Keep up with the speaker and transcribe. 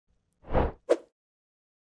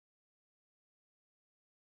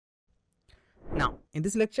Now, in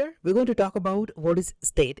this lecture, we're going to talk about what is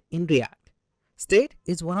state in React. State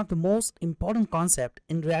is one of the most important concepts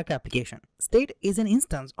in React application. State is an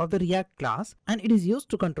instance of the React class and it is used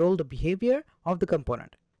to control the behavior of the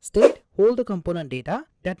component. State holds the component data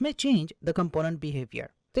that may change the component behavior.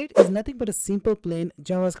 State is nothing but a simple plain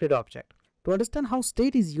JavaScript object. To understand how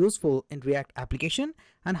state is useful in React application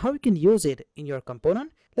and how you can use it in your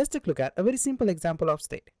component, let's take a look at a very simple example of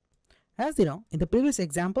state. As you know, in the previous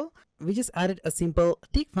example, we just added a simple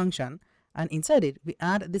tick function, and inside it, we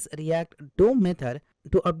add this React DOM method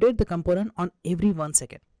to update the component on every 1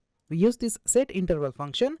 second. We use this setInterval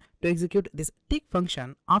function to execute this tick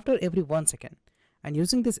function after every 1 second. And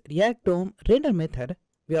using this React DOM render method,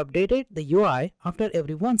 we updated the UI after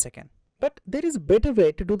every 1 second. But there is a better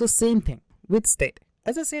way to do the same thing with state.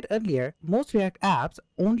 As I said earlier, most React apps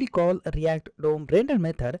only call a React DOM render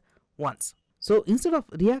method once. So instead of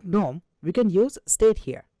React DOM, we can use state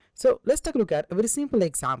here. So let's take a look at a very simple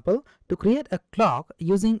example to create a clock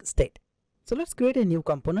using state. So let's create a new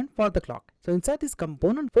component for the clock. So inside this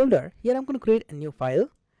component folder, here I'm going to create a new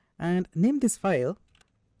file and name this file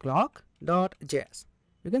clock.js.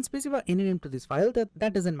 You can specify any name to this file,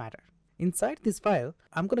 that doesn't matter. Inside this file,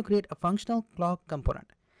 I'm going to create a functional clock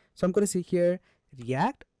component. So I'm going to see here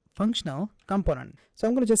React functional component. So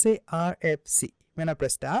I'm going to just say RFC. When I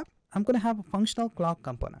press tab, I'm going to have a functional clock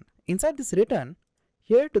component. Inside this return,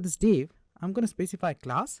 here to this div, I'm going to specify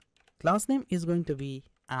class. Class name is going to be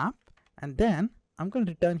app, and then I'm going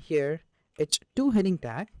to return here h2 heading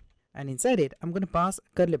tag, and inside it, I'm going to pass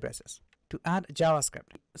curly braces to add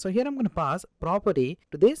JavaScript. So here I'm going to pass property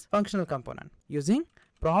to this functional component using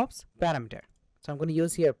props parameter. So I'm going to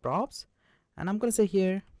use here props, and I'm going to say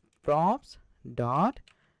here props dot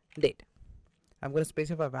date. I'm going to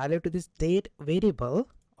specify value to this date variable,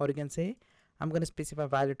 or you can say I'm going to specify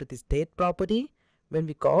value to this date property when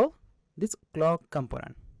we call this clock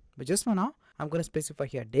component. But just for now, I'm going to specify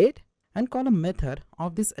here date and call a method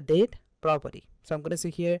of this date property. So I'm going to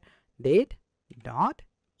say here date dot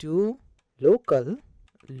to local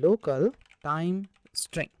time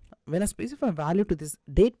string. When I specify value to this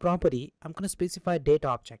date property, I'm going to specify date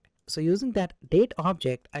object. So using that date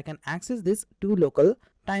object, I can access this to local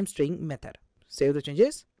time string method. Save the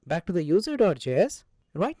changes. Back to the user.js.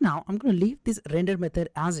 Right now, I'm going to leave this render method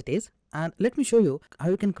as it is, and let me show you how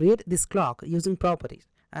you can create this clock using properties.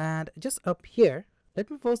 And just up here,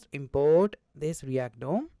 let me first import this React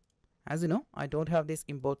DOM. As you know, I don't have this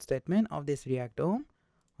import statement of this React DOM.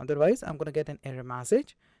 Otherwise, I'm going to get an error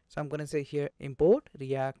message. So I'm going to say here import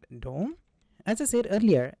React DOM. As I said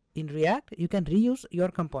earlier, in React, you can reuse your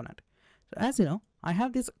component. So as you know, I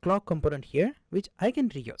have this clock component here, which I can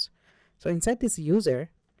reuse. So inside this user,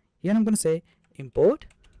 here I'm going to say import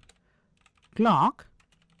clock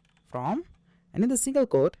from, and in the single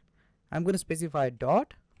quote, I'm going to specify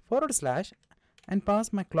dot / and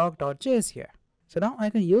pass my clock.js here. So now I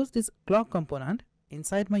can use this clock component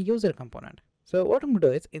inside my user component. So what I'm going to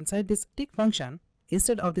do is inside this tick function,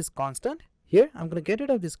 instead of this constant, here I'm going to get rid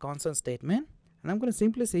of this constant statement, and I'm going to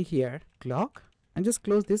simply say here clock and just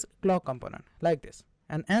close this clock component like this.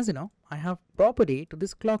 And as you know, I have property to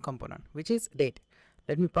this clock component, which is date.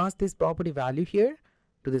 Let me pass this property value here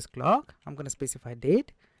to this clock. I'm going to specify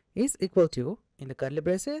date is equal to, in the curly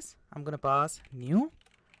braces, I'm going to pass new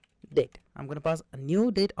date. I'm going to pass a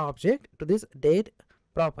new date object to this date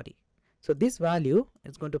property. So this value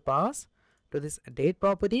is going to pass to this date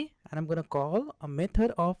property, and I'm going to call a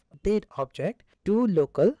method of date object to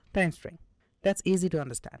local time string. That's easy to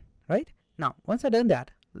understand, right? Now, once I've done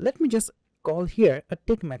that, let me just call here a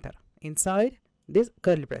tick method inside this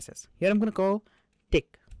curly braces. Here I'm going to call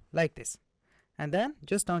tick like this, and then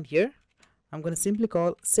just down here I'm going to simply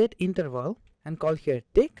call setInterval and call here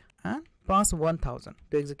tick and pass 1000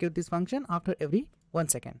 to execute this function after every 1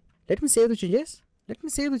 second. Let me save the changes.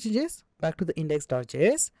 Back to the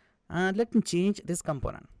index.js, and let me change this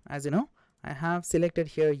component. As you know, I have selected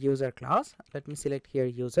here user class. Let me select here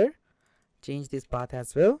user, change this path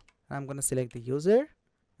as well. I'm going to select the user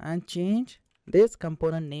and change this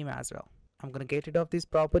component name as well. I'm going to get rid of this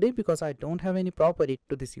property because I don't have any property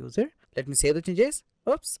to this user. Let me save the changes.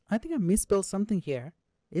 Oops, I think I misspelled something here.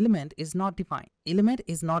 Element is not defined. Element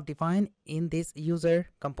is not defined in this user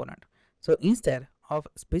component. So instead of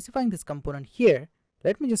specifying this component here,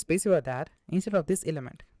 let me just specify that instead of this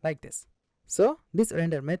element like this. So this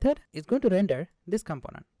render method is going to render this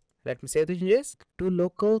component. Let me save the changes. To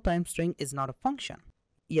local time string is not a function.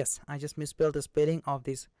 Yes, I just misspelled the spelling of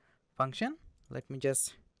this function. Let me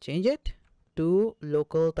just change it to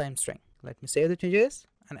local time string. Let me save the changes,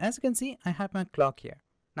 and as you can see, I have my clock here.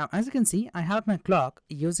 Now as you can see, I have my clock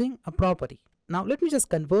using a property. Now let me just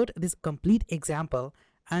convert this complete example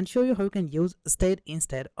and show you how you can use state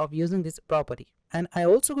instead of using this property. And I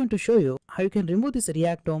also going to show you how you can remove this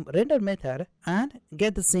React DOM render method and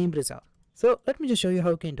get the same result. So let me just show you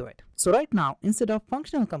how you can do it. So right now, instead of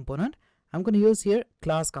functional component, I'm going to use here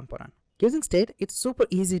class component. Using state, it's super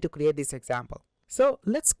easy to create this example. So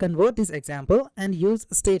let's convert this example and use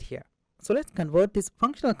state here. So let's convert this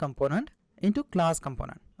functional component into class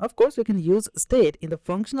component. Of course, we can use state in the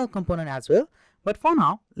functional component as well. But for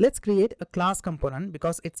now, let's create a class component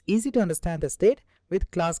because it's easy to understand the state with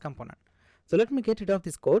class component. So let me get rid of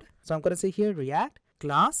this code. So I'm going to say here React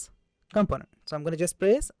class component. So I'm going to just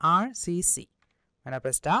press RCC. When I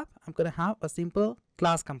press tab, I'm going to have a simple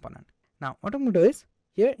class component. Now what I'm going to do is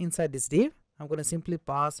here inside this div, I'm going to simply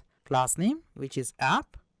pass class name, which is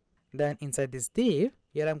app. Then inside this div,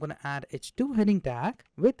 here I'm going to add h2 heading tag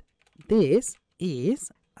with this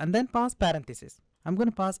is, and then pass parentheses. I'm going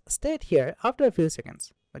to pass state here after a few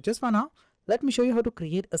seconds. But just for now, let me show you how to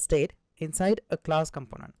create a state inside a class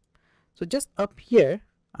component. So just up here,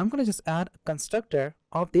 I'm going to just add a constructor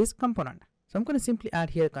of this component. So I'm going to simply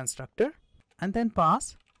add here constructor and then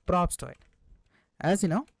pass props to it. As you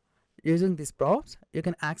know, using these props, you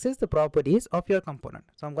can access the properties of your component.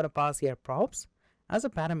 So I'm going to pass here props as a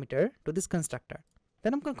parameter to this constructor.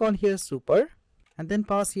 Then I'm going to call here super and then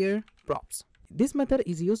pass here props. This method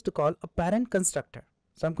is used to call a parent constructor.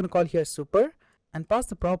 So I'm going to call here super and pass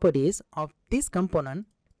the properties of this component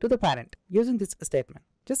to the parent using this statement.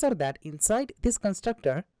 Just so that inside this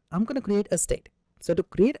constructor, I'm going to create a state. So to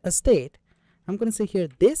create a state, I'm going to say here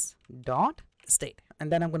this dot state,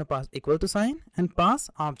 and then I'm going to pass equal to sign and pass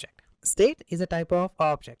object. State is a type of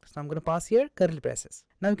object. So I'm going to pass here curly braces.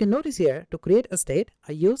 Now you can notice here to create a state,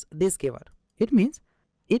 I use this keyword. It means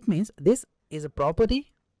this is a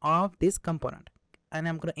property of this component, and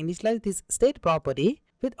I'm going to initialize this state property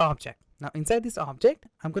with object. Now inside this object,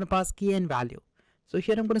 I'm going to pass key and value. So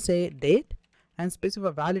here I'm going to say date and specify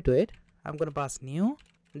value to it. I'm going to pass new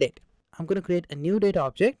date. I'm going to create a new date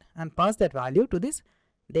object and pass that value to this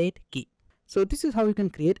date key. So this is how you can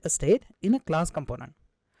create a state in a class component.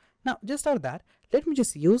 Now just after that, let me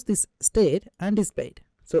just use this state and display it.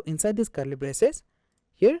 So inside this curly braces,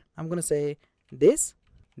 here I'm going to say this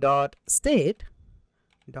dot state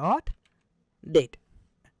dot date.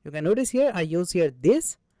 You can notice here I use here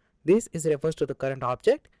this is refers to the current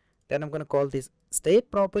object. Then I'm going to call this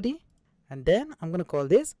state property, and then I'm going to call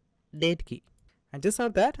this date key. And just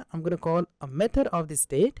after that, I'm going to call a method of this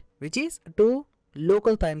state, which is to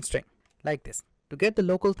local time string, like this. To get the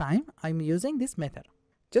local time, I'm using this method.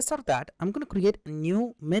 Just after that, I'm going to create a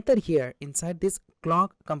new method here inside this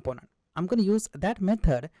clock component. I'm going to use that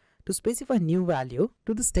method to specify new value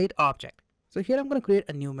to the state object. So here I'm going to create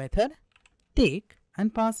a new method, tick,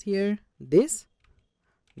 and pass here this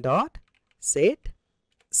dot set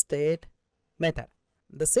state method.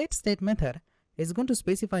 The set state method is going to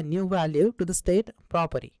specify new value to the state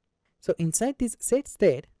property. So inside this set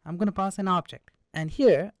state, I'm going to pass an object, and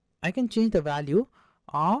here I can change the value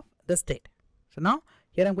of the state. So now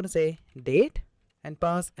here I'm going to say date and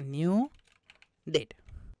pass a new date,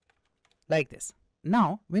 like this.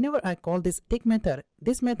 Now whenever I call this tick method,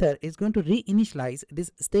 this method is going to reinitialize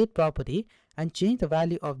this state property and change the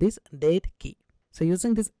value of this date key. So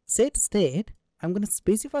using this set state, I'm going to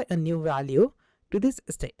specify a new value to this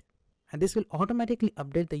state, and this will automatically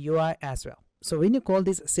update the UI as well. So when you call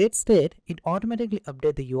this set state, it automatically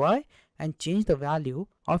update the UI and change the value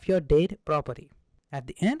of your date property. At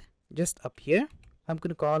the end, just up here, I'm going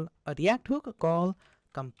to call a React hook called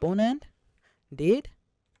component date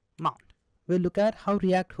mount. We'll look at how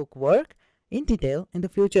React hook work in detail in the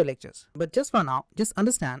future lectures. But just for now, just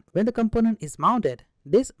understand when the component is mounted,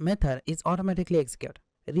 this method is automatically executed.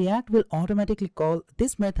 React will automatically call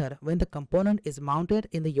this method when the component is mounted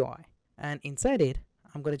in the UI. And inside it,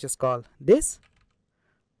 I'm going to just call this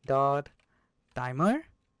dot timer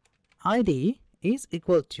id is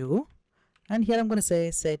equal to, and here I'm going to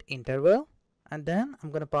say set interval, and then I'm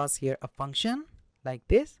going to pass here a function like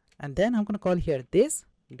this, and then I'm going to call here this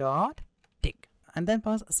dot tick, and then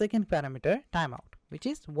pass a second parameter timeout, which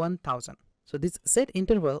is 1000. So this set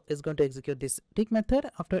interval is going to execute this tick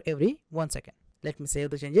method after every 1 second. Let me save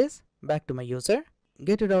the changes back to my user,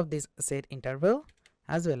 get rid of this set interval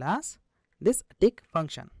as well as this tick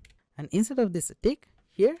function, and instead of this tick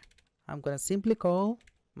here, I'm going to simply call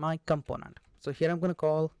my component. So here I'm going to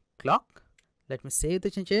call clock. Let me save the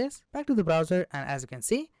changes back to the browser, and as you can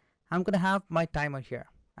see, I'm going to have my timer here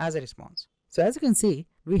as a response. So as you can see,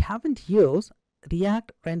 we haven't used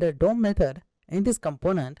React render DOM method in this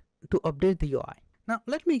component to update the UI. Now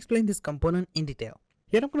let me explain this component in detail.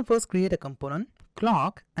 Here I'm going to first create a component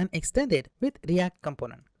clock and extend it with React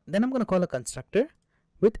component. Then I'm going to call a constructor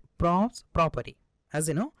with props property. As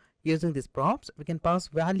you know, using these props, we can pass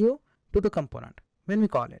value to the component when we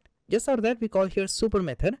call it. Just after that, we call here super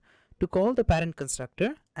method to call the parent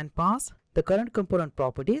constructor and pass the current component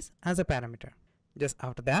properties as a parameter. Just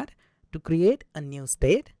after that, to create a new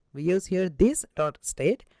state, we use here this dot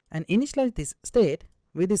state and initialize this state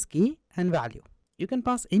with this key and value. You can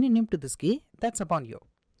pass any name to this key, that's upon you.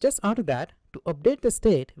 Just after that, to update the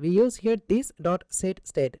state, we use here this dot set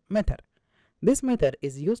state method. This method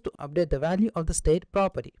is used to update the value of the state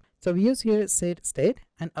property. So we use here set state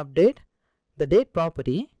and update the date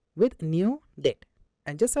property with new date.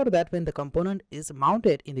 And just after that, when the component is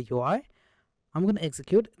mounted in the UI, I'm going to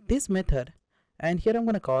execute this method, and here I'm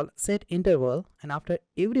going to call set interval, and after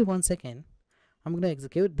every 1 second I'm going to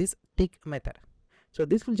execute this tick method. So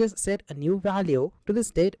this will just set a new value to the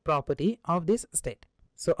state property of this state.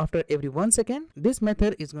 So after every 1 second, this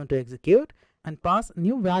method is going to execute and pass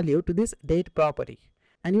new value to this date property,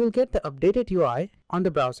 and you will get the updated UI on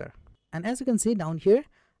the browser. And as you can see down here,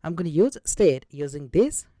 I'm going to use state using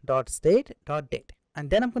this dot state dot date, and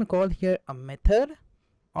then I'm going to call here a method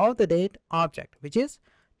of the date object, which is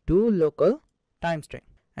toLocal time string.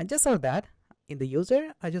 And just after that, in the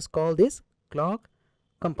user, I just call this clock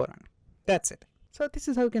component. That's it. So this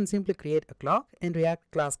is how you can simply create a clock in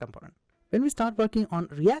React class component. When we start working on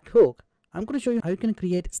React hook, I'm going to show you how you can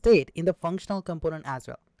create state in the functional component as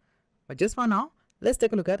well. But just for now, let's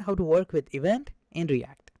take a look at how to work with event in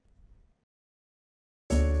React.